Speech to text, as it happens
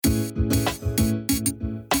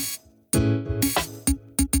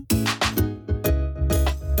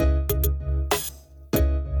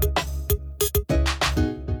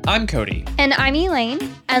I'm Cody. And I'm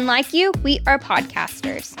Elaine. And like you, we are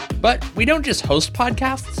podcasters. But we don't just host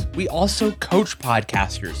podcasts, we also coach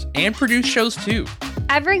podcasters and produce shows too.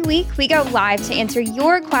 Every week, we go live to answer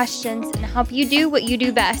your questions and help you do what you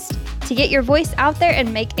do best, to get your voice out there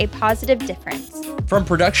and make a positive difference. From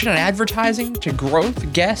production and advertising to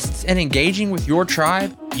growth, guests, and engaging with your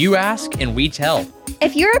tribe, you ask and we tell.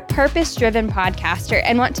 If you're a purpose-driven podcaster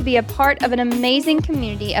and want to be a part of an amazing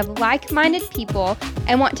community of like-minded people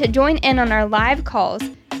and want to join in on our live calls,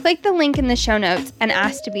 click the link in the show notes and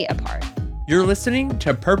ask to be a part. You're listening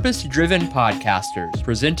to Purpose Driven Podcasters,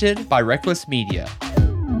 presented by Reckless Media.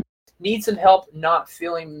 Need some help not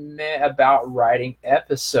feeling meh about writing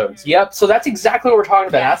episodes. Yep, so that's exactly what we're talking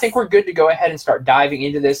about. Yes. And I think we're good to go ahead and start diving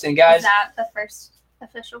into this. And guys, Is that the first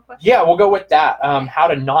official question? yeah, we'll go with that. How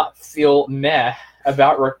to not feel meh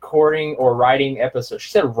about recording or writing episodes.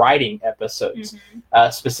 She said writing episodes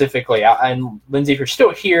specifically. And Lindsay, if you're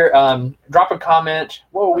still here, drop a comment.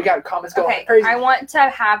 Whoa, we got comments going Okay, crazy. I want to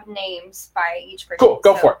have names by each person. Cool,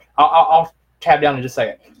 go for it. I'll tab down in just a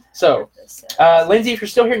second. So, Lindsay, if you're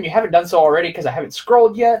still here and you haven't done so already because I haven't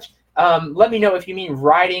scrolled yet, let me know if you mean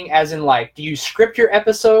writing as in like, do you script your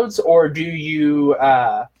episodes or do you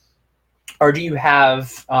have,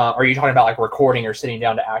 are you talking about like recording or sitting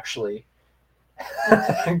down to actually,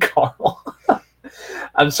 Carl.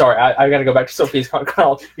 I'm sorry, I got to go back to Sophie's.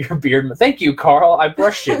 Carl, your beard. Thank you, Carl. I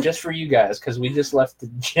brushed it just for you guys because we just left the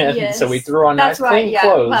gym, Yes. so we threw on That's nice right, clean yeah.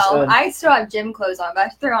 clothes. Well, and I still have gym clothes on, but I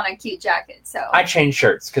threw on a cute jacket, so. I changed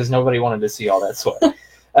shirts because nobody wanted to see all that sweat.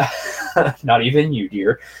 Not even you,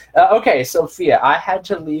 dear. Okay, Sophia, I had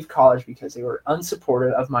to leave college because they were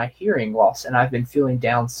unsupportive of my hearing loss, and I've been feeling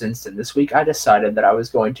down since then. This week, I decided that I was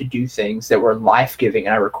going to do things that were life-giving,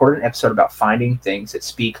 and I recorded an episode about finding things that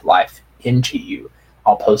speak life into you.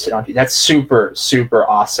 I'll post it on you. That's super, super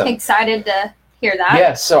awesome. Excited to hear that.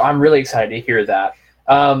 Yes, so I'm really excited to hear that.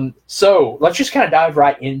 So let's just kind of dive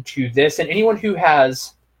right into this, and anyone who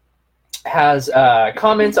has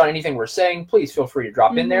comments on anything we're saying, please feel free to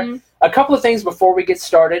drop in there. A couple of things before we get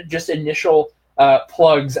started, just initial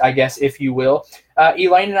plugs, I guess, if you will.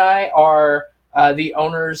 Elaine and I are the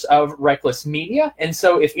owners of Reckless Media, and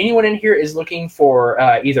so if anyone in here is looking for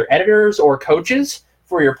either editors or coaches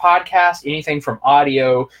for your podcast, anything from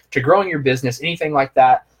audio to growing your business, anything like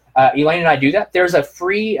that, Elaine and I do that. There's a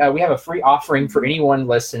free, we have a free offering for anyone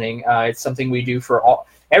listening. It's something we do for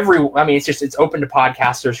it's open to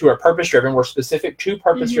podcasters who are purpose-driven. We're specific to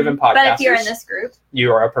purpose-driven podcasters. But if you're in this group.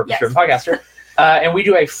 You are a purpose-driven podcaster. And we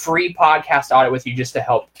do a free podcast audit with you just to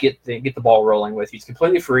help get the ball rolling with you. It's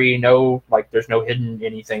completely free. There's no hidden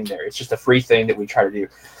anything there. It's just a free thing that we try to do.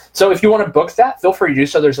 So if you want to book that, feel free to do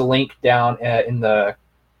so. There's a link down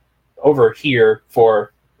over here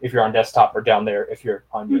for if you're on desktop or down there if you're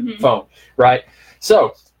on your phone, right?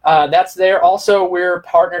 So that's there. Also, we're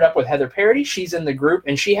partnered up with Heather Parody. She's in the group,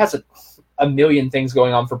 and she has a million things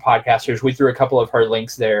going on for podcasters. We threw a couple of her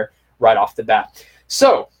links there right off the bat.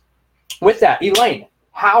 So with that, Elaine,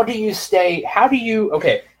 how do you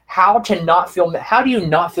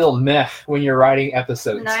not feel meh when you're writing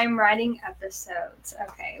episodes? When I'm writing episodes.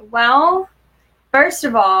 Okay. Well, first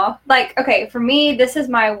of all, for me, this is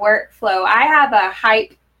my workflow. I have a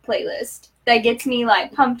hype playlist that gets me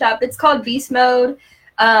pumped up. It's called Beast Mode.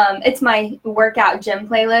 It's my workout gym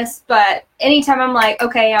playlist, but anytime I'm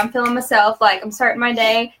I'm feeling myself, I'm starting my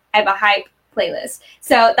day, I have a hype playlist.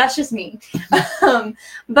 So that's just me.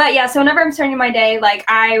 But yeah, so whenever I'm starting my day,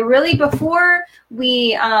 I really, before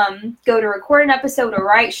we go to record an episode or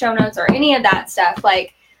write show notes or any of that stuff,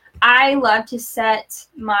 I love to set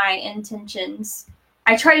my intentions.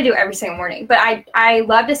 I try to do it every single morning, but I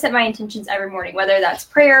love to set my intentions every morning, whether that's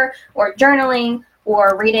prayer or journaling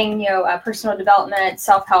or reading, personal development,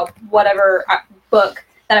 self-help, whatever book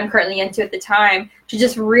that I'm currently into at the time, to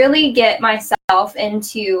just really get myself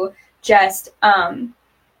into just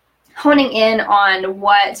honing in on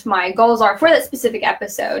what my goals are for that specific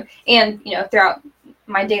episode and, throughout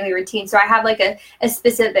my daily routine. So I have a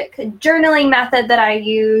specific journaling method that I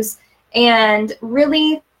use, and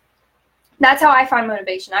really that's how I find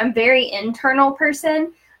motivation. I'm a very internal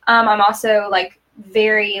person. I'm also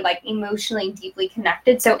very emotionally deeply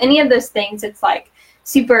connected. So any of those things, it's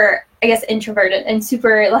super, I guess, introverted and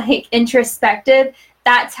super introspective.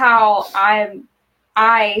 That's how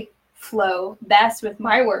I flow best with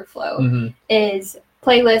my workflow is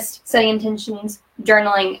playlist, setting intentions,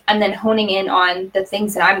 journaling, and then honing in on the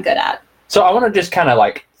things that I'm good at. So I want to just kind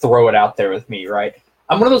of throw it out there with me, right?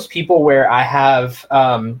 I'm one of those people where I have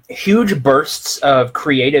huge bursts of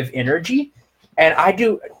creative energy, and I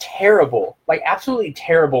do terrible, absolutely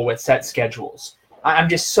terrible with set schedules. I'm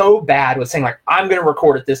just so bad with saying, like, I'm going to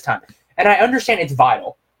record at this time. And I understand it's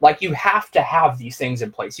vital. Like, you have to have these things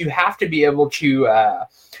in place. You have to be able to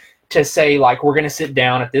say, like, we're going to sit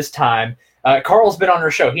down at this time. Carl's been on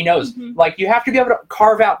our show. He knows. Mm-hmm. Like, you have to be able to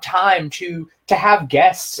carve out time to have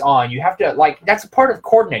guests on. You have to, like, that's a part of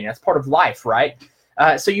coordinating. That's part of life, right?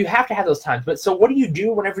 So you have to have those times. But so what do you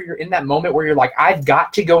do whenever you're in that moment where you're like, I've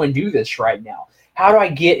got to go and do this right now? How do I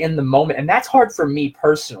get in the moment? And that's hard for me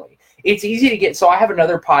personally. It's easy to get. So I have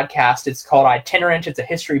another podcast. It's called Itinerant. It's a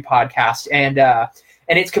history podcast. And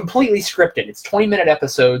it's completely scripted. It's 20-minute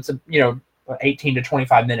episodes, 18 to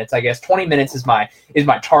 25 minutes, I guess. 20 minutes is my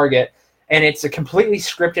target. And it's a completely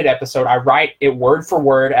scripted episode. I write it word for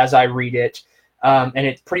word as I read it. And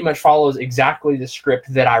it pretty much follows exactly the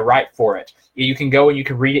script that I write for it. You can go and you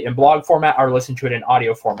can read it in blog format or listen to it in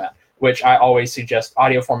audio format, which I always suggest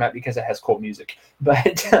audio format because it has cool music.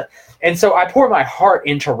 But and so I pour my heart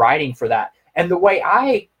into writing for that. And the way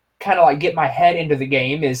I kind of like get my head into the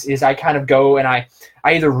game is I kind of go and I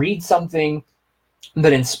either read something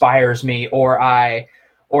that inspires me, or I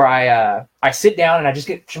sit down and I just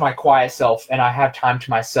get to my quiet self and I have time to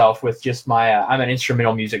myself with just my I'm an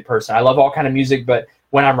instrumental music person. I love all kind of music, but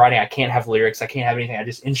when I'm writing, I can't have lyrics. I can't have anything. I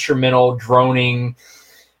just instrumental, droning.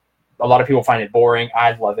 A lot of people find it boring.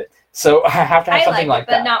 I love it. So I have to have something like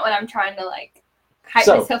that. But not when I'm trying to like hype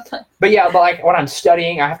myself up. But yeah, but like when I'm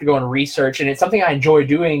studying, I have to go and research, and it's something I enjoy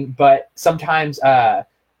doing, but sometimes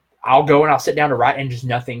I'll go and I'll sit down to write and just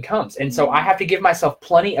nothing comes. And so I have to give myself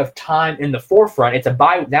plenty of time in the forefront. It's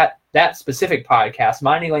that specific podcast,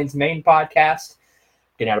 Mighty Lane's main podcast.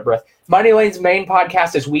 Getting out of breath. Mighty Lane's main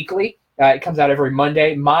podcast is weekly. It comes out every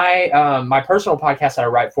Monday. My personal podcast that I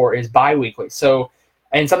write for is bi-weekly. So,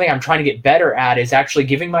 and something I'm trying to get better at is actually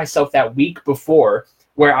giving myself that week before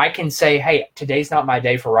where I can say, hey, today's not my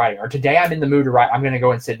day for writing, or today I'm in the mood to write, I'm going to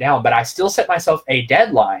go and sit down. But I still set myself a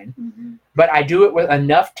deadline, but I do it with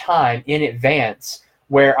enough time in advance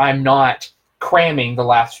where I'm not cramming the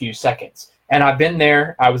last few seconds. And I've been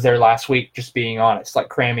there. I was there last week, just being honest, like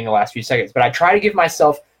cramming the last few seconds. But I try to give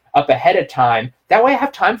myself up ahead of time. That way I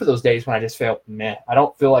have time for those days when I just feel, I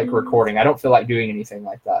don't feel like recording. I don't feel like doing anything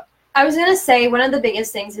like that. I was going to say one of the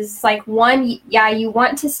biggest things is like you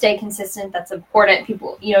want to stay consistent. That's important.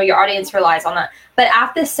 People, your audience relies on that. But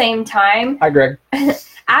at the same time, hi, Greg.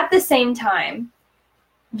 At the same time,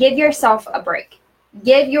 give yourself a break.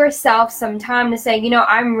 Give yourself some time to say,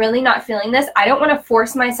 I'm really not feeling this. I don't want to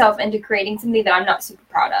force myself into creating something that I'm not super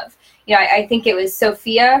proud of. I think it was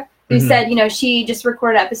Sophia who said, she just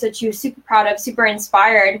recorded an episode she was super proud of, super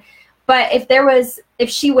inspired. But if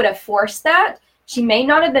she would have forced that, she may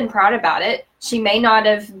not have been proud about it. She may not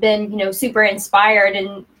have been, super inspired,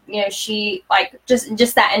 and, she like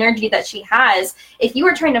just that energy that she has. If you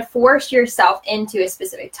were trying to force yourself into a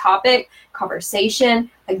specific topic,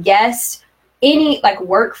 conversation, a guest, any like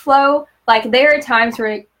workflow, like there are times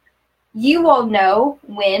where you will know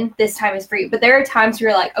when this time is for you. But there are times where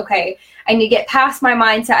you're like, okay, I need to get past my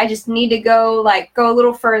mindset. I just need to go a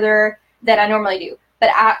little further than I normally do.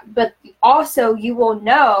 But also you will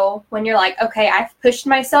know when you're like, okay, I've pushed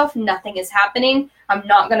myself. Nothing is happening. I'm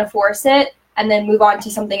not going to force it, and then move on to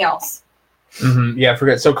something else. Yeah, I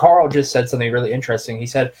forget. So Carl just said something really interesting. He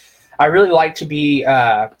said, I really like to be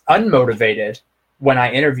unmotivated when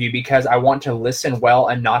I interview because I want to listen well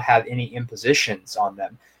and not have any impositions on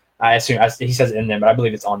them. I assume he says in them, but I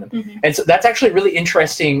believe it's on them. And so that's actually a really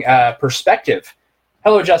interesting perspective.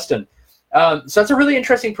 Hello, Justin. So that's a really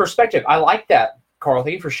interesting perspective. I like that, Carl.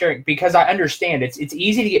 Thank you for sharing, because I understand it's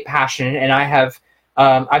easy to get passionate, and I have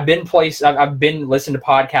I've been listening to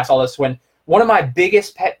podcasts, all this. When one of my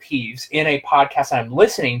biggest pet peeves in a podcast I'm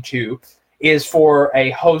listening to is for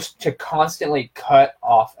a host to constantly cut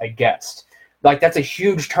off a guest. Like, that's a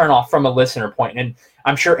huge turnoff from a listener point. And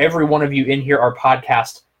I'm sure every one of you in here are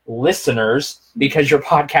podcast listeners because you're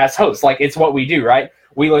podcast hosts. Like, it's what we do, right?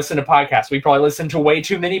 We listen to podcasts. We probably listen to way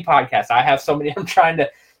too many podcasts. I have so many. I'm trying to,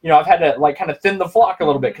 I've had to like kind of thin the flock a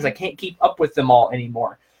little bit because I can't keep up with them all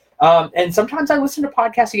anymore. And sometimes I listen to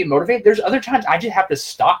podcasts to get motivated. There's other times I just have to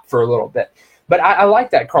stop for a little bit. But I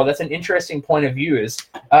like that, Carl. That's an interesting point of view, is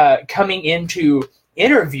coming into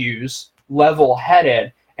interviews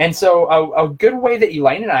level-headed. And so a good way that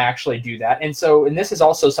Elaine and I actually do that. And this is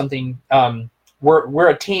also something, we're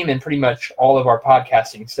a team in pretty much all of our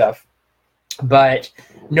podcasting stuff, but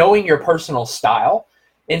knowing your personal style.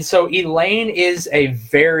 And so Elaine is a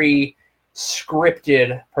very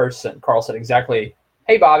scripted person. Carl said exactly.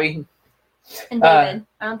 Hey, Bobby. And David.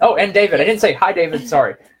 And David. I didn't say hi, David.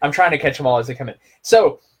 Sorry. I'm trying to catch them all as they come in.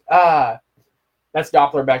 So that's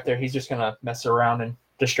Doppler back there. He's just going to mess around and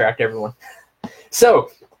distract everyone. So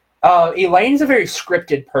Elaine's a very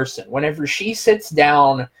scripted person. Whenever she sits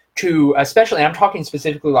down to, especially, I'm talking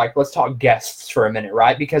specifically like, let's talk guests for a minute,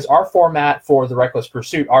 right? Because our format for the Reckless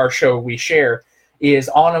Pursuit, our show we share, is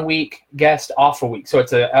on a week, guest, off a week. So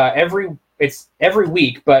it's every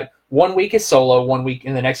week, but 1 week is solo, 1 week,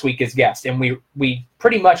 and the next week is guest. And we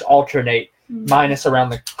pretty much alternate, minus around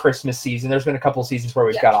the Christmas season. There's been a couple seasons where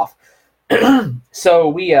we've got off. So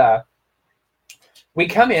we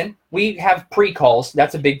come in, we have pre-calls.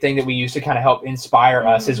 That's a big thing that we use to kind of help inspire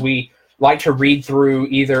us, is we like to read through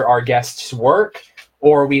either our guests' work,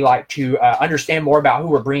 or we like to understand more about who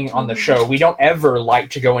we're bringing on the show. We don't ever like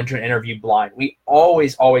to go into an interview blind. We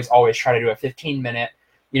always try to do a 15-minute,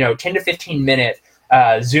 10 to 15-minute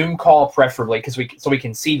Zoom call, preferably, so we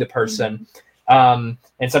can see the person. And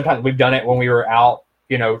sometimes we've done it when we were out,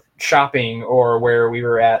 shopping, or where we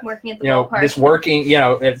were at, working at the ballpark. Just working,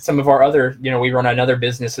 at some of our other, we run another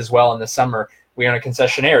business as well in the summer. We own a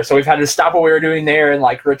concessionaire. So we've had to stop what we were doing there and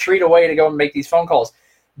like retreat away to go and make these phone calls.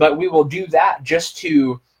 But we will do that just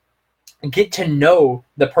to get to know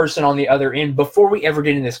the person on the other end before we ever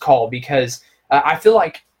get in this call, because I feel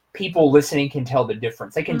like people listening can tell the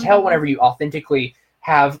difference. They can tell whenever you authentically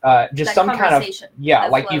have just that some kind of,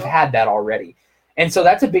 like flow. You've had that already. And so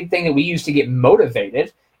that's a big thing that we use to get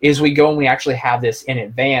motivated, is we go and we actually have this in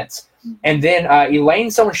advance. And then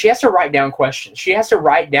Elaine's someone, she has to write down questions. She has to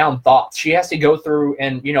write down thoughts. She has to go through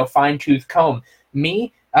and, fine-tooth comb.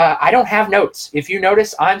 Me, I don't have notes. If you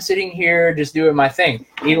notice, I'm sitting here just doing my thing.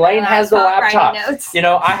 Elaine has the laptop.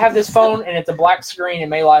 I have this phone, and it's a black screen. It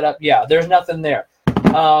may light up. Yeah, there's nothing there.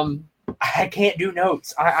 I can't do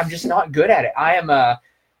notes. I'm just not good at it. I am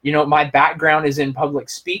my background is in public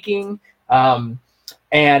speaking, and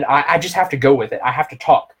I just have to go with it. I have to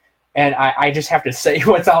talk. And I just have to say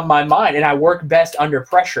what's on my mind, and I work best under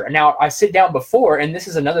pressure. Now, I sit down before, and this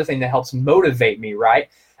is another thing that helps motivate me, right?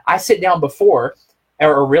 I sit down before,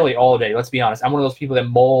 or really all day, let's be honest. I'm one of those people that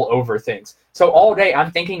mull over things. So all day,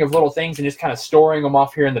 I'm thinking of little things and just kind of storing them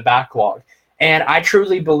off here in the backlog. And I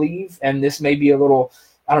truly believe, and this may be a little,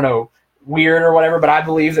 weird or whatever, but I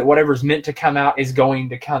believe that whatever's meant to come out is going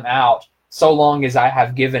to come out, so long as I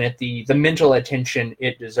have given it the mental attention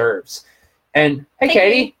it deserves. And, hey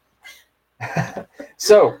Katie.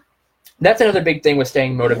 So that's another big thing with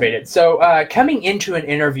staying motivated. So coming into an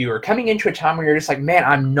interview, or coming into a time where you're just like, man,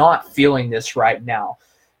 I'm not feeling this right now.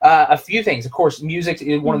 A few things. Of course, music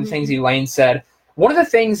is one of the things Elaine said. One of the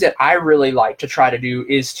things that I really like to try to do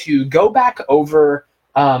is to go back over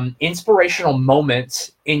inspirational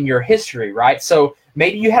moments in your history, right? So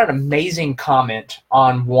maybe you had an amazing comment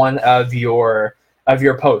on one of your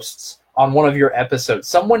posts, on one of your episodes.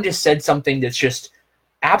 Someone just said something that's just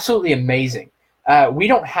absolutely amazing. We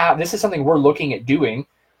don't have, this is something we're looking at doing,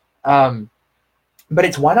 but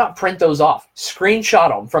it's, why not print those off? Screenshot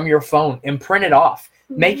them from your phone and print it off.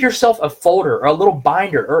 Make yourself a folder or a little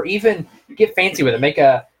binder, or even get fancy with it. Make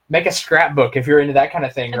a scrapbook if you're into that kind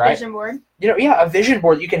of thing, right? A vision board. A vision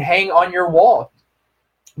board you can hang on your wall.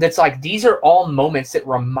 That's like, these are all moments that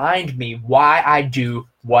remind me why I do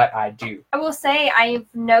what I do. I will say, I've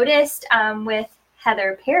noticed with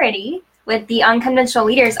Heather Parody, with the Unconventional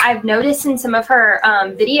Leaders, I've noticed in some of her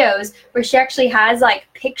videos where she actually has like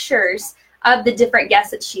pictures of the different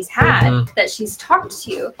guests that she's had, that she's talked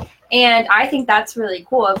to. And I think that's really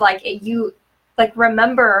cool, of like, you like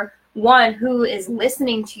remember, one, who is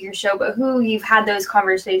listening to your show, but who you've had those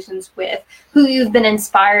conversations with, who you've been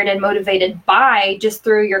inspired and motivated by just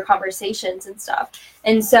through your conversations and stuff.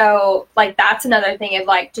 And so like, that's another thing of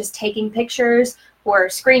like just taking pictures or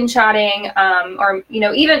screenshotting, or,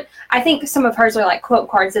 even I think some of hers are like quote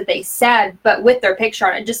cards that they said, but with their picture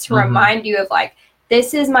on it, just to remind you of like,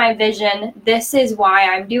 this is my vision. This is why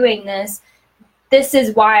I'm doing this. This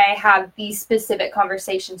is why I have these specific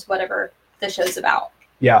conversations, whatever the show's about.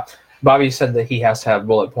 Yeah. Bobby said that he has to have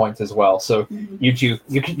bullet points as well. So you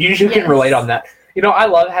can relate on that. I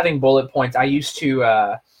love having bullet points. I used to,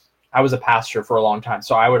 I was a pastor for a long time.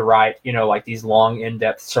 So I would write, like these long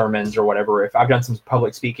in-depth sermons or whatever. If I've done some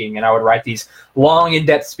public speaking, and I would write these long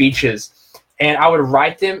in-depth speeches, and I would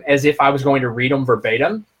write them as if I was going to read them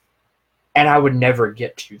verbatim, and I would never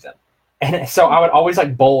get to them. And so I would always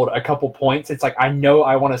like bold a couple points. It's like, I know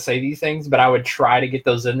I want to say these things, but I would try to get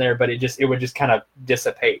those in there, but it would just kind of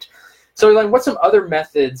dissipate. So like, what's some other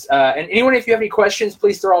methods? And anyone, if you have any questions,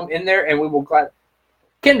 please throw them in there, and we will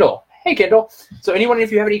Kendall. Hey, Kendall. So anyone,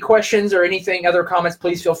 if you have any questions or anything, other comments,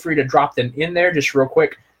 please feel free to drop them in there just real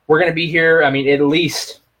quick. We're going to be here, at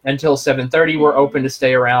least until 7:30. We're open to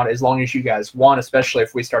stay around as long as you guys want, especially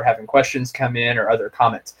if we start having questions come in or other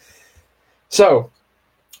comments. So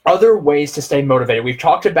other ways to stay motivated. We've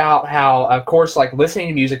talked about how, of course, like listening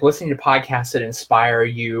to music, listening to podcasts that inspire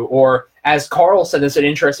you, or as Carl said, this is an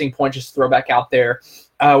interesting point just to throw back out there.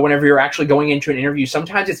 Whenever you're actually going into an interview,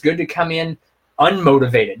 sometimes it's good to come in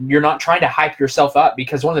unmotivated. You're not trying to hype yourself up,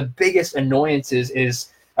 because one of the biggest annoyances is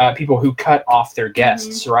people who cut off their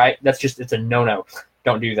guests, right? It's a no-no.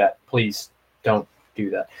 Don't do that. Please don't do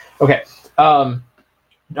that. Okay.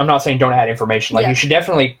 I'm not saying don't add information. Like, you should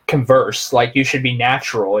definitely converse. Like, you should be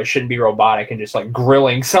natural. It shouldn't be robotic and just like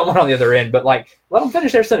grilling someone on the other end. But like, let them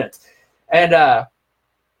finish their sentence. And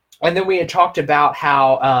then we had talked about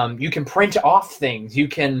how you can print off things. You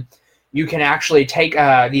can actually take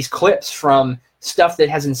these clips from stuff that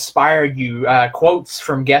has inspired you, quotes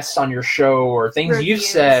from guests on your show, or things you've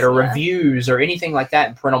said, or reviews, or anything like that,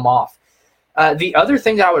 and print them off. The other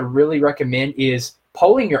thing that I would really recommend is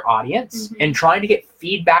polling your audience and trying to get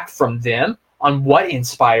feedback from them on what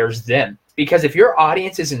inspires them. Because if your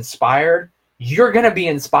audience is inspired, you're going to be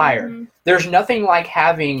inspired. There's nothing like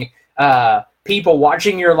having people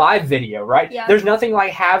watching your live video, right? Yeah. There's nothing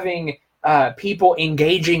like having people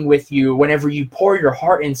engaging with you whenever you pour your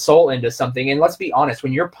heart and soul into something. And let's be honest,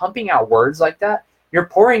 when you're pumping out words like that, you're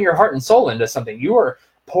pouring your heart and soul into something. You are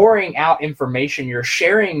pouring out information. You're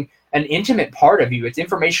sharing an intimate part of you. It's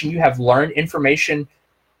information you have learned, information.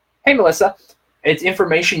 Hey, Melissa. It's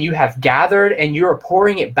information you have gathered, and you're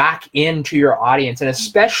pouring it back into your audience. And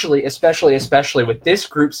especially with this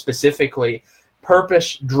group specifically,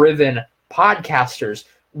 purpose-driven podcasters,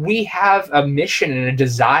 we have a mission and a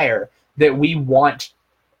desire that we want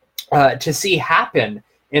to see happen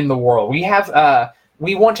in the world.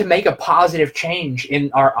 We want to make a positive change in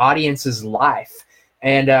our audience's life.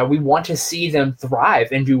 And we want to see them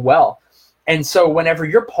thrive and do well. And so whenever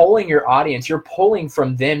you're polling your audience, you're polling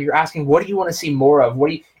from them. You're asking, what do you want to see more of?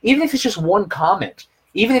 Even if it's just one comment,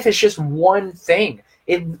 even if it's just one thing,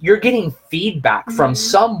 you're getting feedback from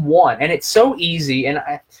someone. And it's so easy. And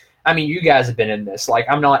I mean, you guys have been in this. Like,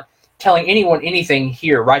 I'm not telling anyone anything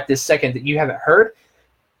here right this second that you haven't heard.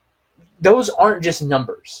 Those aren't just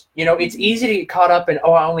numbers. You know, it's easy to get caught up in,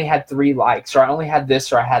 oh, I only had 3 likes, or I only had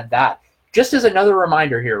this, or I had that. Just as another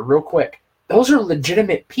reminder here, real quick, those are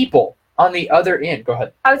legitimate people on the other end. Go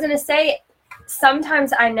ahead. I was going to say,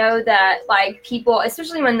 sometimes I know that, like, people,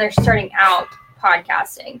 especially when they're starting out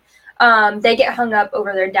podcasting, they get hung up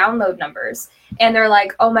over their download numbers. And they're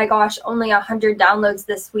like, oh my gosh, only 100 downloads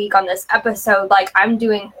this week on this episode. Like, I'm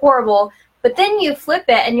doing horrible. But then you flip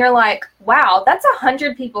it and you're like, wow, that's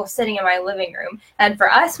 100 people sitting in my living room. And for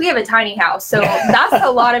us, we have a tiny house. So that's a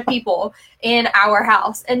lot of people in our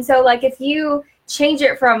house. And so, like, if you change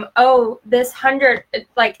it from, oh, this 100,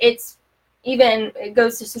 like, it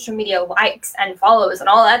goes to social media likes and follows and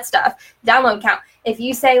all that stuff, download count. If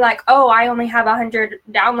you say, like, oh, I only have 100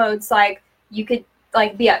 downloads, like, you could,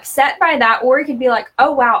 like, be upset by that, or you could be like,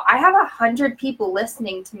 oh wow, I have 100 people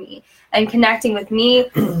listening to me and connecting with me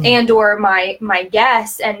and or my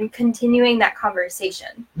guests, and continuing that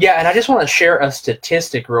conversation. Yeah, and I just want to share a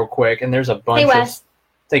statistic real quick, and there's a bunch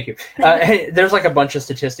thank you. There's like a bunch of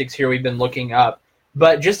statistics here we've been looking up,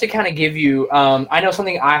 but just to kind of give you, I know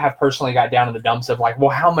something I have personally got down in the dumps of, like, well,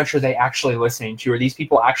 how much are they actually listening to? Are these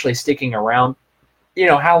people actually sticking around? You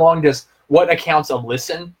know, what accounts a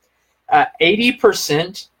listen?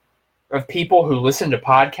 80% of people who listen to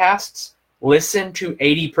podcasts listen to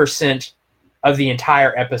 80% of the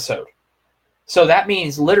entire episode. So that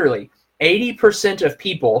means literally 80% of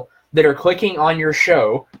people that are clicking on your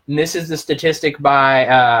show, and this is the statistic by,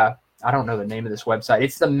 I don't know the name of this website.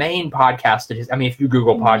 It's the main podcast statistics. I mean, if you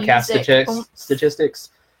Google podcast statistics,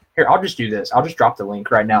 here, I'll just do this. I'll just drop the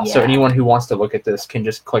link right now. Yeah. So anyone who wants to look at this can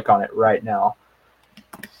just click on it right now.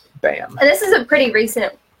 Bam. And this is a pretty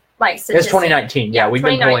recent, like, statistic. It's 2019. Yeah, we've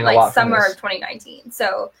been pulling a lot from summer of 2019.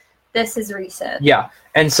 So this is recent. Yeah,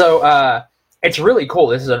 and so it's really cool.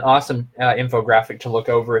 This is an awesome infographic to look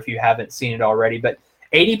over if you haven't seen it already. But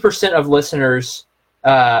 80% of listeners,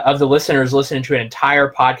 listening to an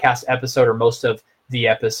entire podcast episode or most of the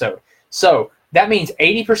episode. So that means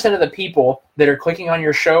 80% of the people that are clicking on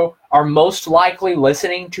your show are most likely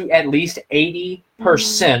listening to at least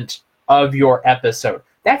 80% of your episode.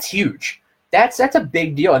 That's huge. That's a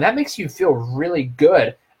big deal, and that makes you feel really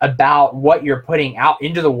good about what you're putting out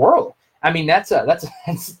into the world. I mean, that's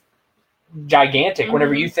gigantic.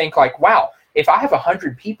 Whenever you think, like, wow, if I have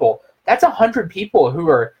 100 people, that's 100 people who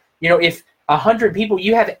are, you know, if 100 people,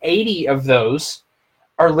 you have 80 of those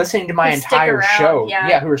are listening to my entire show.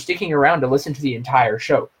 Yeah, who are sticking around to listen to the entire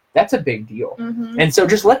show. That's a big deal. And so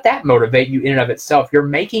just let that motivate you in and of itself. You're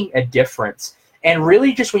making a difference. And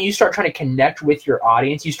really, just when you start trying to connect with your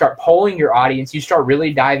audience, you start polling your audience, you start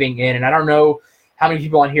really diving in. And I don't know how many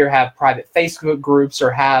people on here have private Facebook groups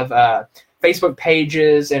or have Facebook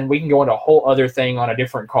pages, and we can go into a whole other thing on a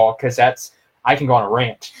different call, because I can go on a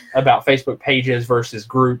rant about Facebook pages versus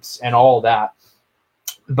groups and all that.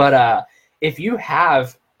 But if you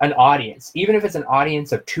have an audience, even if it's an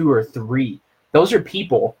audience of 2 or 3, those are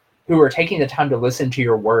people who are taking the time to listen to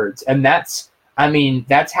your words. And that's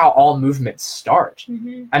how all movements start.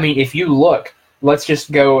 Mm-hmm. I mean, if you look, let's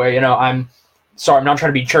just go, I'm sorry, I'm not trying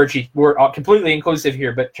to be churchy. We're completely inclusive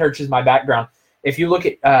here, but church is my background. If you look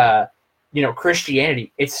at,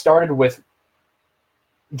 Christianity, it started with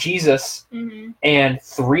Jesus Mm-hmm. and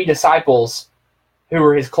 3 disciples who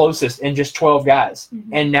were his closest, and just 12 guys.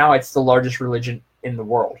 Mm-hmm. And now it's the largest religion in the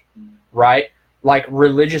world, right? Like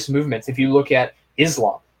religious movements. If you look at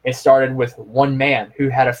Islam, it started with 1 man who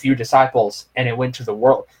had a few disciples, and it went to the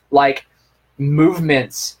world. Like,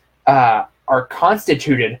 movements are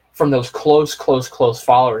constituted from those close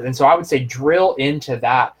followers. And so I would say drill into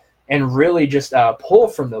that and really just pull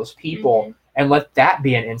from those people Mm-hmm. and let that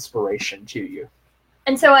be an inspiration to you.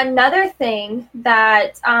 And so another thing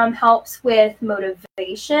that helps with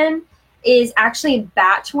motivation is actually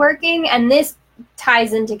batch working, and this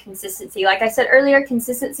ties into consistency. Like I said earlier,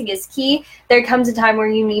 consistency is key. There comes a time where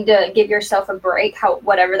you need to give yourself a break,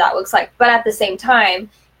 whatever that looks like. But at the same time,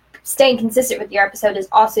 staying consistent with your episode is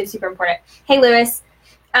also super important. Hey, Lewis.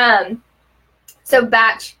 So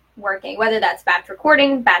batch working, whether that's batch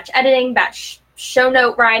recording, batch editing, batch show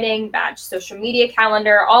note writing, batch social media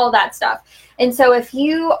calendar, all of that stuff. And so if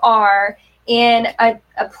you are in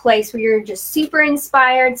a place where you're just super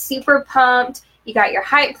inspired, super pumped, you got your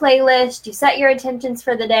hype playlist, you set your intentions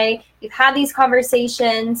for the day, you've had these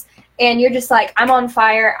conversations, and you're just like, I'm on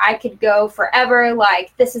fire, I could go forever,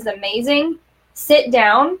 like, this is amazing. Sit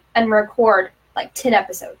down and record like 10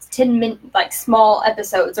 episodes, 10 minute, like small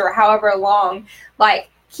episodes or however long. Like,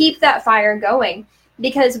 keep that fire going,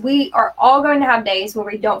 because we are all going to have days where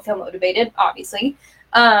we don't feel motivated, obviously.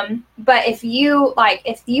 But if you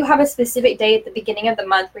have a specific day at the beginning of the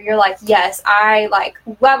month where you're like, yes, I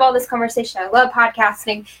love all this conversation, I love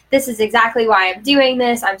podcasting, this is exactly why I'm doing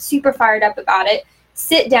this, I'm super fired up about it,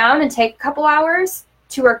 sit down and take a couple hours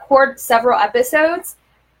to record several episodes,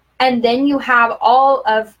 and then you have all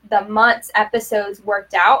of the month's episodes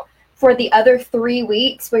worked out for the other 3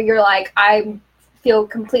 weeks where you're like, I feel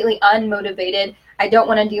completely unmotivated, I don't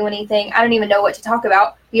want to do anything, I don't even know what to talk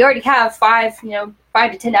about. We already have 5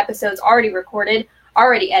 to 10 episodes already recorded,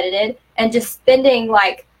 already edited, and just spending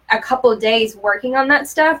like a couple days working on that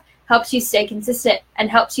stuff helps you stay consistent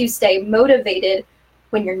and helps you stay motivated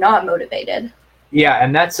when you're not motivated. Yeah,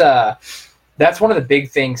 and that's one of the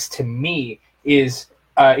big things to me is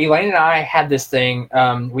Elaine and I had this thing.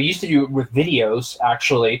 We used to do it with videos,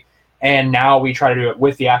 actually, and now we try to do it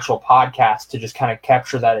with the actual podcast to just kind of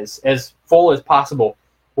capture that as full as possible.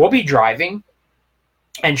 We'll be driving,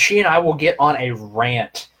 and she and I will get on a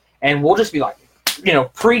rant, and we'll just be like,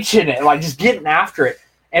 preaching it, like just getting after it.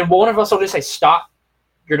 And one of us will just say, stop.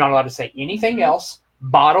 You're not allowed to say anything else.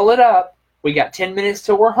 Bottle it up. We got 10 minutes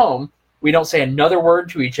till we're home. We don't say another word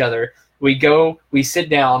to each other. We go, we sit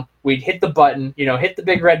down, we hit the button, hit the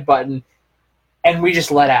big red button, and we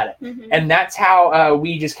just let at it. Mm-hmm. And that's how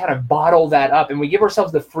we just kind of bottle that up, and we give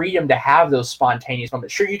ourselves the freedom to have those spontaneous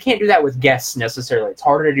moments. Sure, you can't do that with guests necessarily. It's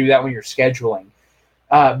harder to do that when you're scheduling.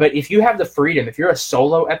 But if you have the freedom, if you're a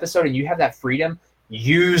solo episode and you have that freedom,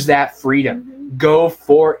 use that freedom. Mm-hmm. Go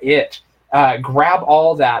for it. Grab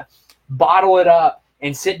all that, bottle it up,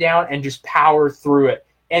 and sit down and just power through it.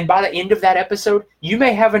 And by the end of that episode, you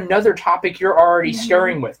may have another topic you're already Mm-hmm.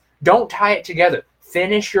 stirring with. Don't tie it together.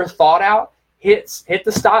 Finish your thought out. Hit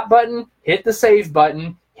the stop button, hit the save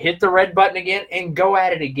button, hit the red button again, and go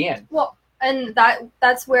at it again. Well, and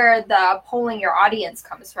that's where the polling your audience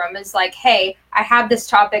comes from. Is like, hey, I have this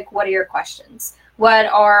topic. What are your questions? What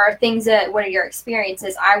are your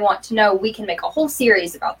experiences? I want to know. We can make a whole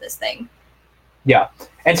series about this thing. Yeah.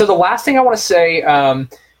 And so the last thing I want to say,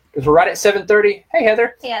 because we're right at 7:30. Hey,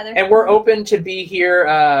 Heather. Hey, Heather. And we're open to be here,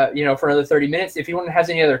 for another 30 minutes. If anyone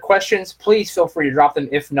has any other questions, please feel free to drop them.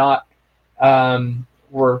 If not,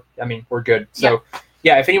 we're good. So,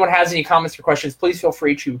 yeah, if anyone has any comments or questions, please feel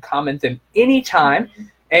free to comment them anytime. Mm-hmm.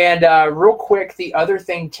 And real quick, the other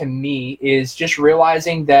thing to me is just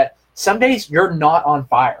realizing that some days you're not on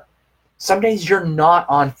fire. Some days you're not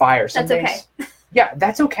on fire. Some That's days, okay. Yeah,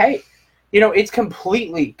 that's okay. It's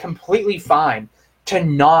completely fine to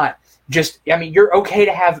not just, you're okay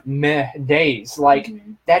to have meh days. Like,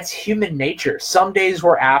 Mm-hmm. that's human nature. Some days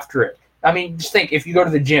we're after it. Just think, if you go to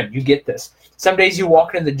the gym, you get this. Some days you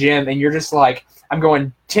walk into the gym and you're just like, I'm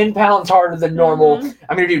going 10 pounds harder than normal. Mm-hmm.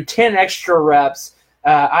 I'm going to do 10 extra reps.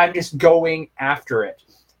 I'm just going after it.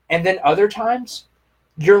 And then other times,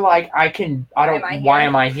 you're like, why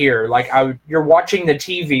am I here? Like, you're watching the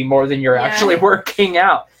TV more than you're actually working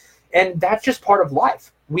out. And that's just part of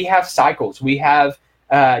life. We have cycles. We have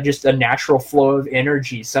just a natural flow of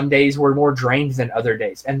energy. Some days we're more drained than other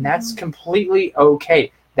days. And that's completely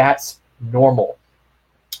okay. That's normal.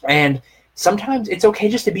 And sometimes it's okay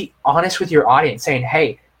just to be honest with your audience, saying,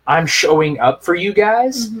 hey, I'm showing up for you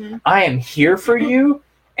guys. I am here for you.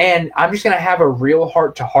 And I'm just going to have a real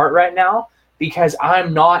heart-to-heart right now because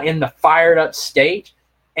I'm not in the fired-up state.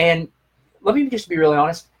 And let me just be really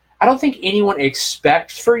honest. I don't think anyone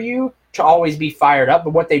expects for you to always be fired up,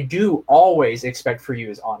 but what they do always expect for you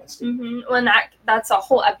is honesty. Well, that's a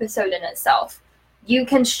whole episode in itself. You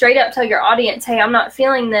can straight up tell your audience, hey, I'm not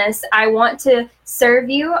feeling this. I want to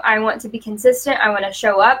serve you. I want to be consistent. I want to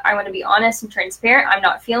show up. I want to be honest and transparent. I'm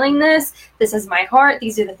not feeling this. This is my heart.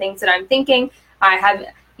 These are the things that I'm thinking. I have,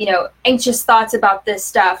 anxious thoughts about this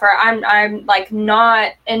stuff, or I'm like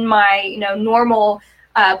not in my, normal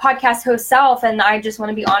podcast host self, and I just want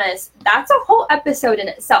to be honest. That's a whole episode in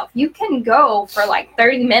itself. You can go for like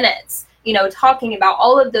 30 minutes, talking about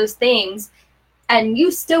all of those things, and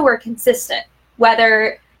you still were consistent.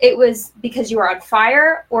 Whether it was because you were on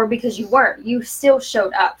fire or because you weren't, you still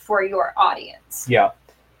showed up for your audience. Yeah.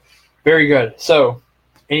 Very good. So,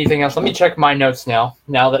 anything else? Let me check my notes now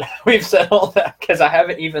that we've said all that, because I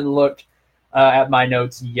haven't even looked at my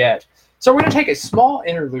notes yet. So, we're going to take a small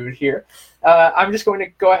interlude here. I'm just going to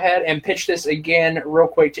go ahead and pitch this again real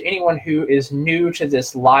quick to anyone who is new to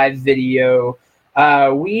this live video.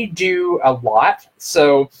 We do a lot.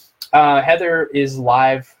 So, Heather is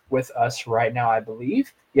live with us right now, I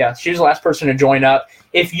believe. Yeah, she's the last person to join up.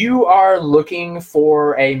 If you are looking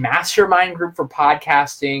for a mastermind group for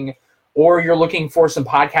podcasting, or you're looking for some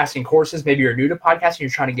podcasting courses, maybe you're new to podcasting, you're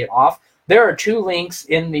trying to get off, there are 2 links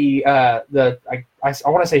in the I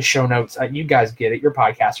want to say show notes. You guys get it, you're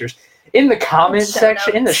podcasters. In the comments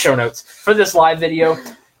section, in the show notes for this live video,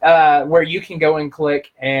 where you can go and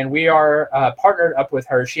click, and we are partnered up with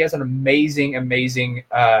her. She has an amazing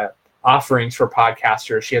offerings for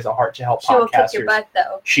podcasters. She has a heart to help podcasters. She will kick your butt,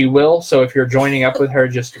 though. She will. So if you're joining up with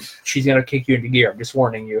her, she's going to kick you into gear. I'm just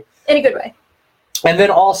warning you. In a good way. And then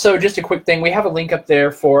also, just a quick thing, we have a link up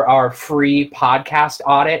there for our free podcast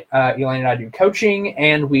audit. Elaine and I do coaching,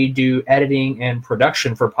 and we do editing and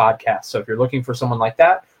production for podcasts. So if you're looking for someone like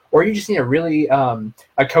that, or you just need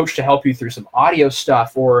a coach to help you through some audio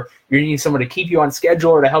stuff, or you need someone to keep you on schedule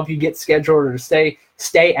or to help you get scheduled or to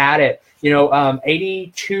stay at it.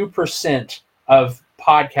 82% of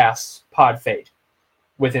podcasts pod fade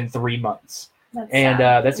within 3 months.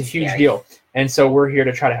 That's a huge deal. And so we're here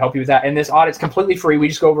to try to help you with that. And this audit's completely free. We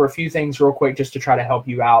just go over a few things real quick just to try to help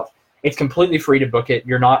you out. It's completely free to book it.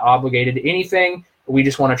 You're not obligated to anything. We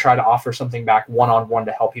just want to try to offer something back one-on-one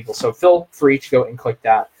to help people. So feel free to go and click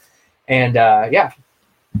that. And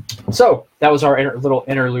so that was our little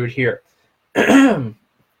interlude here. If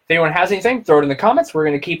anyone has anything, throw it in the comments. We're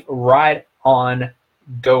going to keep right on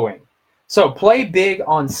going. So play big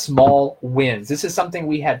on small wins. This is something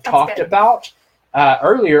we had talked about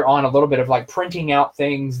earlier on, a little bit of like printing out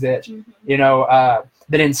things that,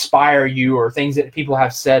 that inspire you, or things that people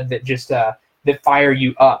have said that just that fire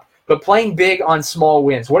you up. But playing big on small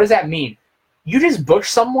wins. What does that mean? You just booked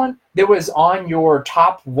someone that was on your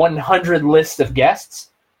top 100 list of guests.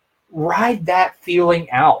 Ride that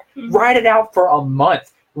feeling out. Ride it out for a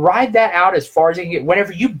month. Ride that out as far as you can get.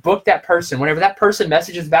 Whenever you book that person, whenever that person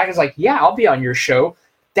messages back, is like, yeah, I'll be on your show.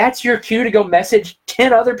 That's your cue to go message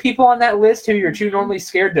 10 other people on that list who you're too normally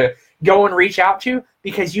scared to go and reach out to,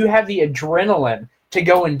 because you have the adrenaline to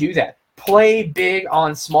go and do that. Play big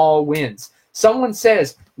on small wins. Someone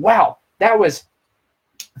says, wow, that was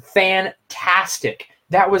fantastic.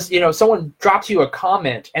 That was, someone drops you a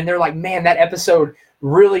comment and they're like, man, that episode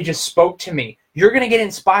really just spoke to me. You're going to get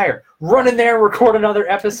inspired. Run in there and record another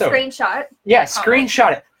episode. Screenshot. Yeah,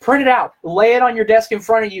 screenshot it. Print it out. Lay it on your desk in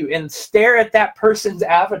front of you and stare at that person's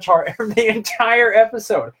avatar the entire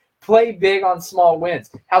episode. Play big on small wins.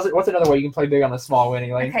 What's another way you can play big on a small win,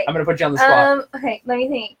 Elaine? Okay. I'm going to put you on the spot. Okay, let me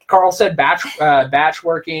think. Carl said batch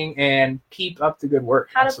working and keep up the good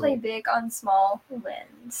work. How to play big on small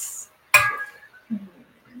wins.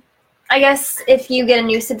 I guess if you get a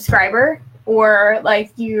new subscriber, or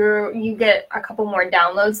like you get a couple more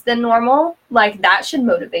downloads than normal, like that should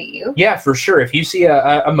motivate you. Yeah, for sure. If you see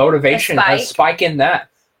a motivation, a spike in that,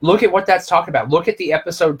 look at what that's talking about. Look at the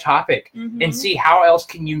episode topic and see how else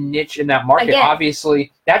can you niche in that market. Again,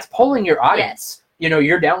 obviously, that's polling your audience. Yes.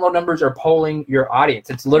 Your download numbers are polling your audience.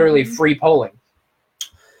 It's literally free polling.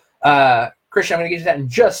 Christian, I'm going to get to that in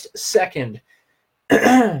just a second.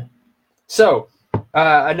 So,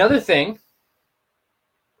 another thing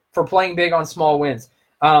for playing big on small wins,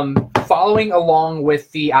 following along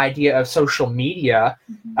with the idea of social media,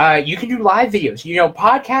 you can do live videos. You know,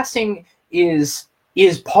 podcasting is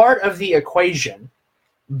part of the equation,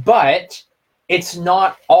 but it's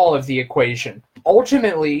not all of the equation.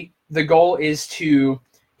 Ultimately, the goal is to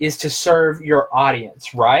serve your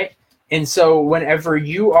audience, right? And so whenever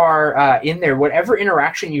you are in there, whatever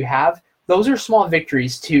interaction you have, those are small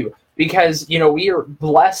victories too, because, you know, we are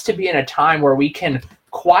blessed to be in a time where we can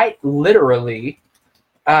quite literally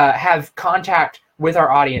have contact with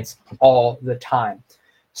our audience all the time.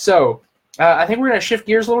 So I think we're going to shift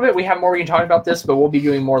gears a little bit. We have more we can talk about this, but we'll be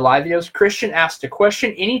doing more live videos. Christian asked a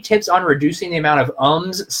question: any tips on reducing the amount of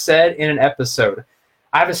ums said in an episode?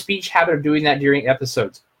 I have a speech habit of doing that during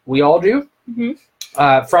episodes. We all do. Mm-hmm.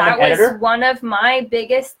 From an editor. That was one of my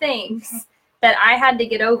biggest things that I had to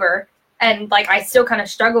get over. And, like, I still kind of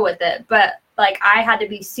struggle with it. But, like, I had to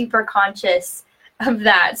be super conscious of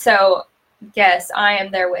that. So, yes, I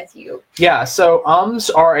am there with you. Yeah, so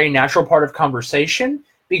ums are a natural part of conversation,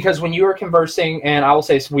 because when you are conversing, and I will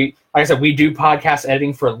say, like I said, we do podcast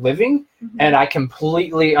editing for a living, and I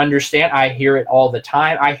completely understand. I hear it all the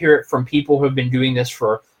time. I hear it from people who have been doing this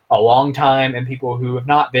for a long time and people who have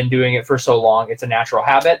not been doing it for so long. It's a natural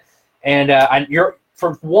habit. And you're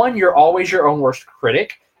always your own worst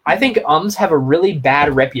critic. I think ums have a really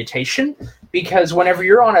bad reputation, because whenever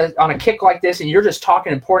you're on a kick like this and you're just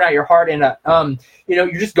talking and pouring out your heart and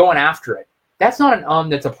you're just going after it. That's not an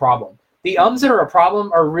that's a problem. The ums that are a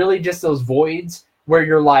problem are really just those voids where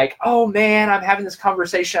you're like, oh man, I'm having this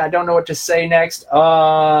conversation, I don't know what to say next.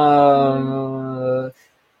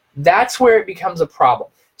 That's where it becomes a problem.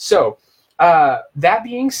 So, that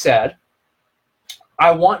being said, I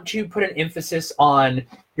want to put an emphasis on,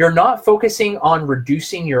 you're not focusing on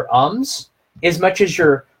reducing your ums as much as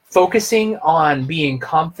you're focusing on being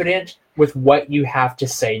confident with what you have to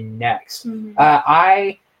say next. I'm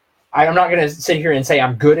not going to sit here and say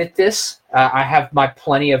I'm good at this. I have my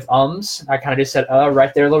plenty of ums. I kind of just said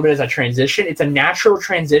right there a little bit as I transition. It's a natural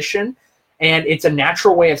transition, and it's a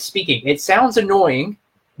natural way of speaking. It sounds annoying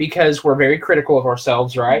because we're very critical of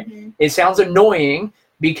ourselves, right? It sounds annoying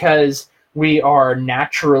because we are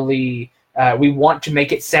naturally, we want to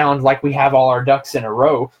make it sound like we have all our ducks in a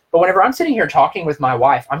row. But whenever I'm sitting here talking with my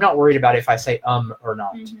wife, I'm not worried about if I say or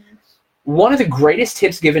not. One of the greatest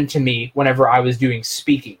tips given to me whenever I was doing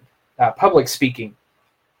speaking, public speaking,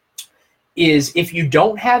 is if you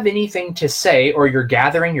don't have anything to say or you're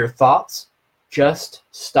gathering your thoughts, just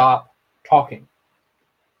stop talking.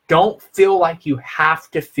 Don't feel like you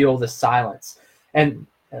have to fill the silence. And,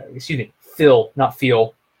 fill, not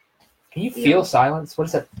feel. Can you feel silence? What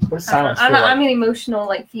is that? What does silence feel like? I'm an emotional,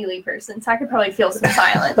 like, feely person, so I could probably feel some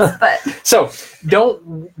silence. But so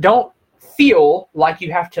don't feel like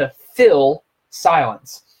you have to fill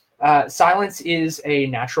silence. Silence is a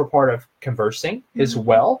natural part of conversing as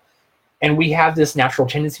well. And we have this natural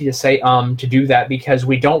tendency to say to do that because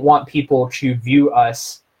we don't want people to view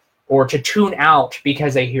us or to tune out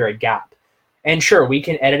because they hear a gap. And sure, we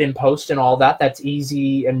can edit and post and all that. That's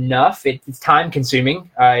easy enough. It's time consuming.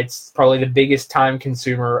 It's probably the biggest time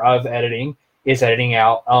consumer of editing is editing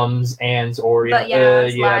out ums, ands, or really,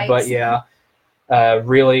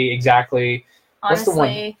 exactly.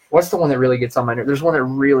 Honestly, What's the one that really gets on my nerves? There's one that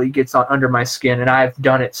really gets under my skin, and I've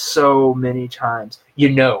done it so many times.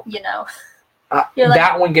 That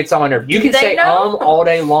one gets on my nerves. You can say all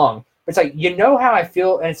day long. It's like, you know how I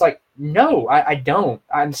feel, and it's like, no, I don't.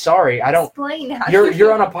 I'm sorry, I don't. Explain how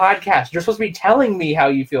you're on a podcast. You're supposed to be telling me how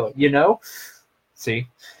you feel. See,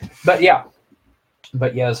 but yeah,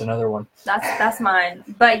 is another one. That's mine.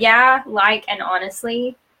 But yeah, like, and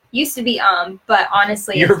honestly, used to be but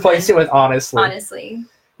honestly, you replace it with honestly. Honestly.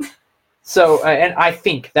 So, and I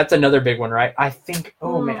think that's another big one, right? I think.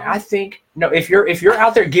 No. If you're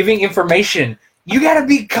out there giving information, you gotta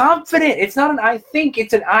be confident. It's not an I think,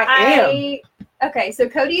 it's an I am. Okay, so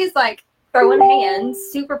Cody is like throwing hands,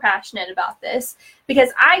 super passionate about this, because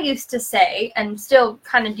I used to say, and still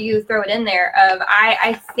kind of do throw it in there, of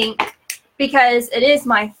I think, because it is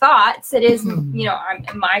my thoughts. It is, I'm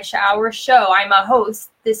in my show. I'm a host.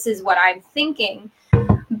 This is what I'm thinking.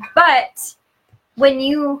 But when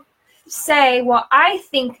you say, well, I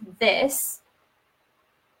think this,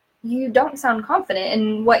 you don't sound confident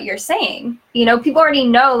in what you're saying. People already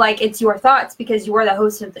know, like, it's your thoughts because you're the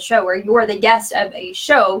host of the show or you're the guest of a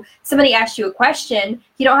show. Somebody asks you a question,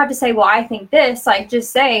 you don't have to say, well, I think this. Like,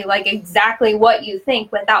 just say, like, exactly what you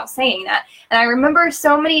think without saying that. And I remember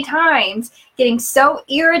so many times getting so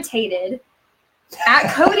irritated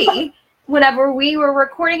at Cody whenever we were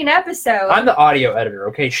recording an episode. I'm the audio editor,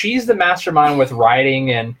 okay? She's the mastermind with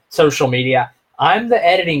writing and social media. I'm the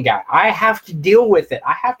editing guy. I have to deal with it.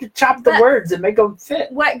 I have to chop the words and make them fit.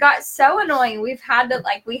 What got so annoying, we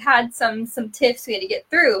had some tiffs we had to get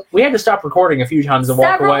through. We had to stop recording a few times and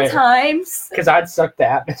walk away. Several times. Because I'd suck the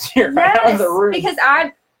atmosphere right out of the room. Because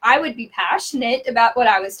I would be passionate about what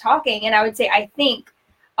I was talking, and I would say, I think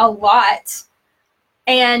a lot.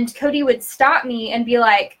 And Cody would stop me and be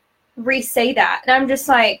like, re-say that. And I'm just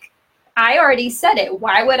like, I already said it.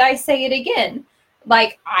 Why would I say it again?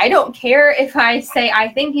 Like, I don't care if I say, I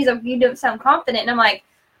think you don't sound confident. And I'm like,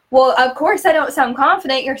 well, of course I don't sound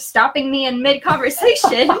confident. You're stopping me in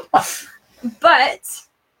mid-conversation. But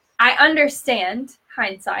I understand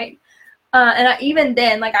hindsight. Even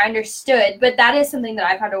then, I understood. But that is something that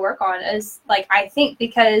I've had to work on is, I think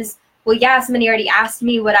because, well, yeah, somebody already asked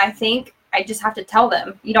me what I think. I just have to tell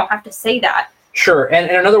them. You don't have to say that. Sure. And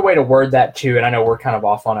another way to word that, too, and I know we're kind of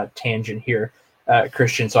off on a tangent here,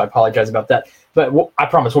 Christian, so I apologize about that. But I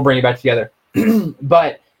promise we'll bring it back together.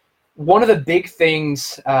 But one of the big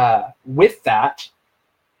things with that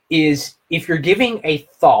is if you're giving a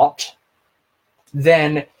thought,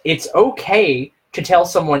 then it's okay to tell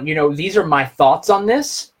someone, these are my thoughts on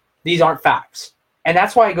this. These aren't facts. And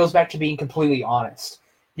that's why it goes back to being completely honest.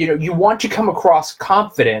 You want to come across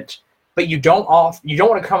confident, but you don't want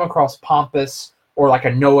to come across pompous or like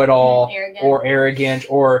a know-it-all or arrogant.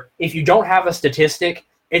 Or if you don't have a statistic,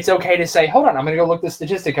 it's okay to say, hold on, I'm going to go look this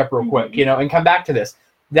statistic up real quick, and come back to this.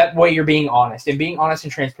 That way you're being honest. And being honest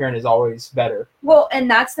and transparent is always better. Well, and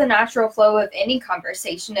that's the natural flow of any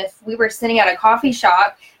conversation. If we were sitting at a coffee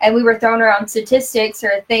shop and we were throwing around statistics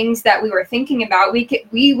or things that we were thinking about,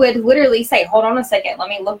 we would literally say, hold on a second, let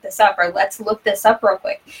me look this up, or let's look this up real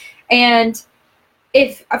quick. And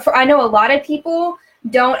I know a lot of people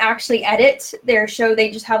don't actually edit their show. They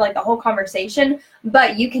just have the whole conversation,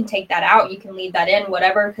 but you can take that out. You can leave that in,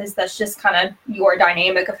 whatever, because that's just kind of your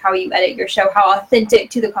dynamic of how you edit your show, how authentic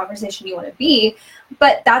to the conversation you want to be.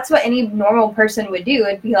 But that's what any normal person would do.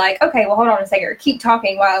 It'd be like, okay, well, hold on a second, or keep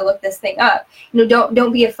talking while I look this thing up.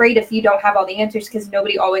 Don't be afraid if you don't have all the answers, because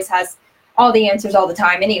nobody always has all the answers all the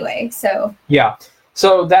time anyway. So yeah.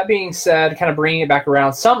 So that being said, kind of bringing it back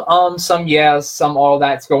around, some some yes, some all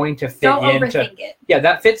that's going to fit Don't overthink it. Yeah,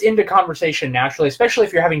 that fits into conversation naturally, especially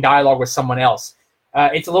if you're having dialogue with someone else.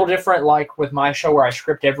 It's a little different like with my show where I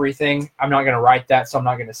script everything. I'm not going to write that, so I'm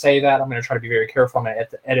not going to say that. I'm going to try to be very careful. I'm going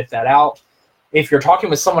to edit that out. If you're talking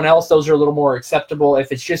with someone else, those are a little more acceptable.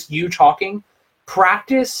 If it's just you talking,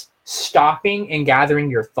 practice stopping and gathering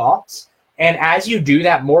your thoughts. And as you do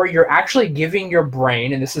that more, you're actually giving your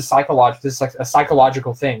brain, and this is psychological. This is like a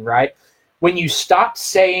psychological thing, right? When you stop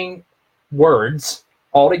saying words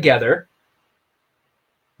altogether,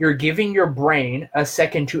 you're giving your brain a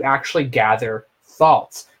second to actually gather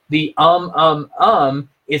thoughts. The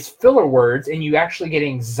is filler words, and you actually get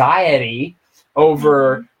anxiety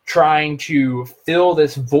over trying to fill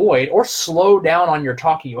this void or slow down on your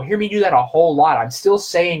talking. You'll hear me do that a whole lot. I'm still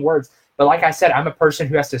saying words. But like I said, I'm a person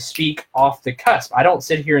who has to speak off the cusp. I don't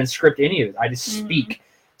sit here and script any of it. I just speak.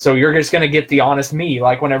 So you're just going to get the honest me,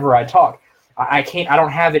 like whenever I talk. I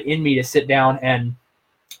don't have it in me to sit down and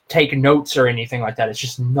take notes or anything like that. It's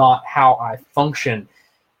just not how I function.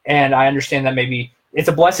 And I understand that maybe it's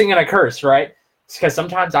a blessing and a curse, right? Because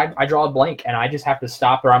sometimes I draw a blank and I just have to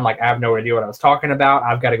stop, or I'm like, I have no idea what I was talking about.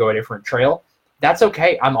 I've got to go a different trail. That's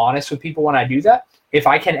okay. I'm honest with people when I do that. If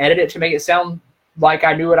I can edit it to make it sound like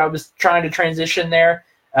I knew what I was trying to transition there.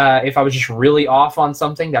 If I was just really off on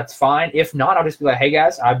something, that's fine. If not, I'll just be like, hey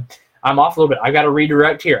guys, I'm off a little bit. I've got to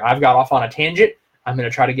redirect here. I've got off on a tangent. I'm going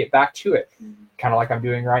to try to get back to it. Kind of like I'm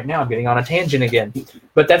doing right now. I'm getting on a tangent again.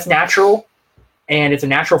 But that's natural, and it's a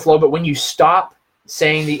natural flow. But when you stop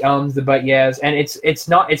saying the the but yes, and it's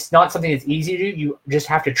not something that's easy to do. You just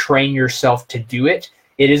have to train yourself to do it.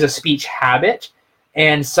 It is a speech habit,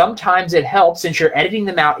 and sometimes it helps, since you're editing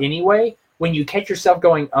them out anyway. When you catch yourself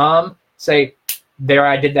going, say, there,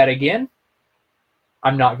 I did that again.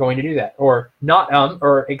 I'm not going to do that. Or not,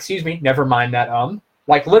 or excuse me, never mind that,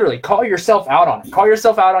 Like literally, call yourself out on it. Call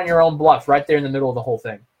yourself out on your own bluff right there in the middle of the whole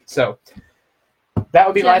thing. So that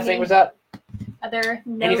would be my thing with that.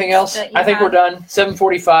 Anything else? I think we're done.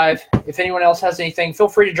 7:45. If anyone else has anything, feel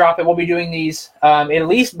free to drop it. We'll be doing these at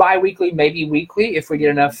least bi-weekly, maybe weekly, if we get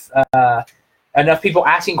enough people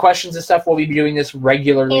asking questions and stuff. We'll be doing this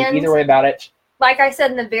regularly. And either way about it. Like I said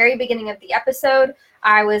in the very beginning of the episode,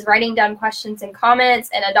 I was writing down questions and comments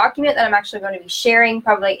in a document that I'm actually going to be sharing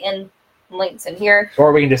probably in links in here.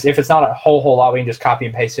 Or we can just, if it's not a whole lot, we can just copy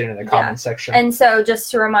and paste it in the comments section. And so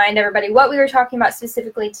just to remind everybody what we were talking about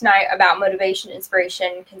specifically tonight about motivation,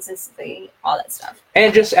 inspiration, consistency, all that stuff.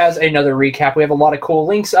 And just as another recap, we have a lot of cool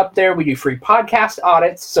links up there. We do free podcast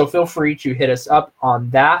audits, so feel free to hit us up on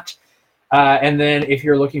that. And then if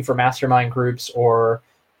you're looking for mastermind groups or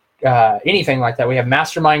anything like that, we have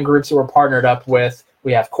mastermind groups that we're partnered up with.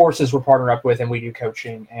 We have courses we're partnered up with, and we do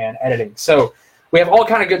coaching and editing. So we have all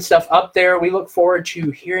kind of good stuff up there. We look forward to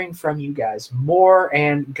hearing from you guys more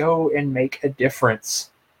and go and make a difference.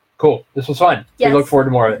 Cool. This was fun. Yes. We look forward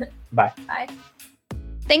to more of it. Bye. Bye.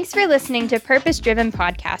 Thanks for listening to Purpose Driven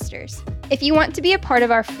Podcasters. If you want to be a part of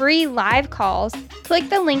our free live calls, click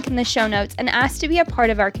the link in the show notes and ask to be a part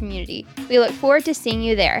of our community. We look forward to seeing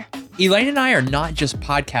you there. Elaine and I are not just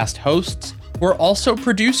podcast hosts, we're also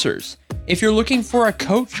producers. If you're looking for a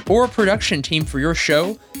coach or a production team for your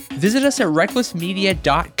show, visit us at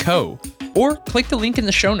recklessmedia.co or click the link in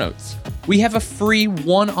the show notes. We have a free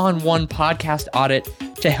one-on-one podcast audit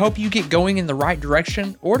to help you get going in the right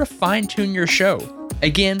direction or to fine-tune your show.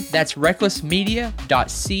 Again, that's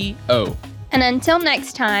recklessmedia.co. And until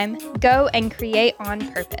next time, go and create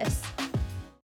on purpose.